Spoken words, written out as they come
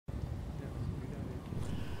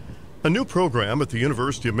A new program at the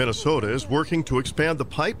University of Minnesota is working to expand the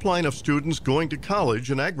pipeline of students going to college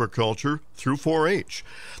in agriculture through 4-H.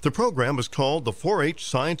 The program is called the 4-H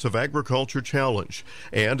Science of Agriculture Challenge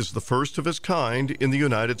and is the first of its kind in the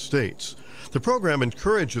United States. The program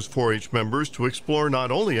encourages 4-H members to explore not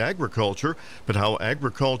only agriculture, but how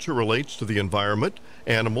agriculture relates to the environment,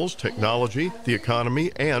 animals, technology, the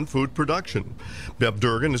economy, and food production. Bev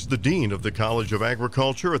Durgan is the Dean of the College of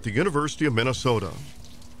Agriculture at the University of Minnesota.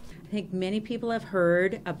 I think many people have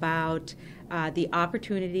heard about the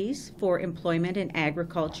opportunities for employment in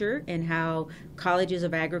agriculture and how colleges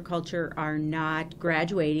of agriculture are not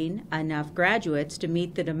graduating enough graduates to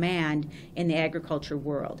meet the demand in the agriculture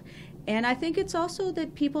world. And I think it's also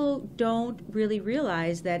that people don't really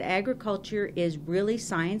realize that agriculture is really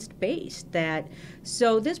science-based.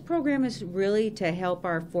 So this program is really to help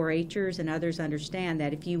our 4-Hers and others understand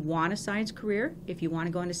that if you want a science career, if you want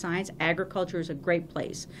to go into science, agriculture is a great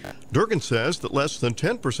place. Durgan says that less than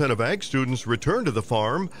 10% of ag students return to the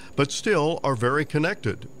farm, but still are very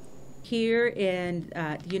connected. Here in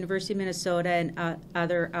the University of Minnesota and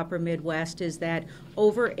other upper Midwest is that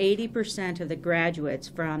over 80% of the graduates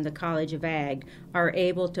from the College of Ag are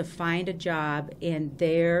able to find a job in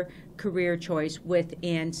their career choice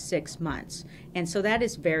within 6 months. And so that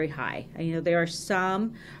is very high. There are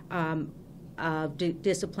some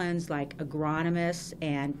disciplines like agronomists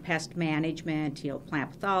and pest management,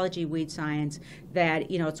 plant pathology, weed science,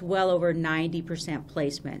 that, it's well over 90%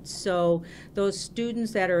 placement. So those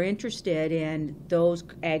students that are interested in those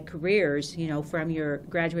ag careers, from your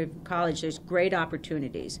graduate from college, there's great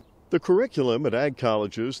opportunities. The curriculum at ag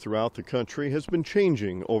colleges throughout the country has been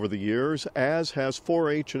changing over the years, as has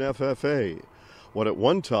 4-H and FFA. What at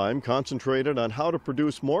one time concentrated on how to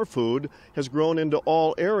produce more food has grown into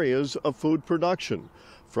all areas of food production,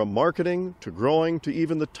 from marketing to growing to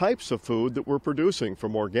even the types of food that we're producing,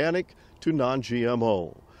 from organic to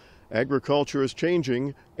non-GMO. Agriculture is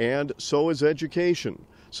changing, and so is education.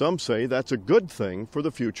 Some say that's a good thing for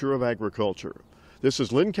the future of agriculture. This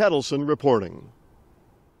is Lynn Ketelsen reporting.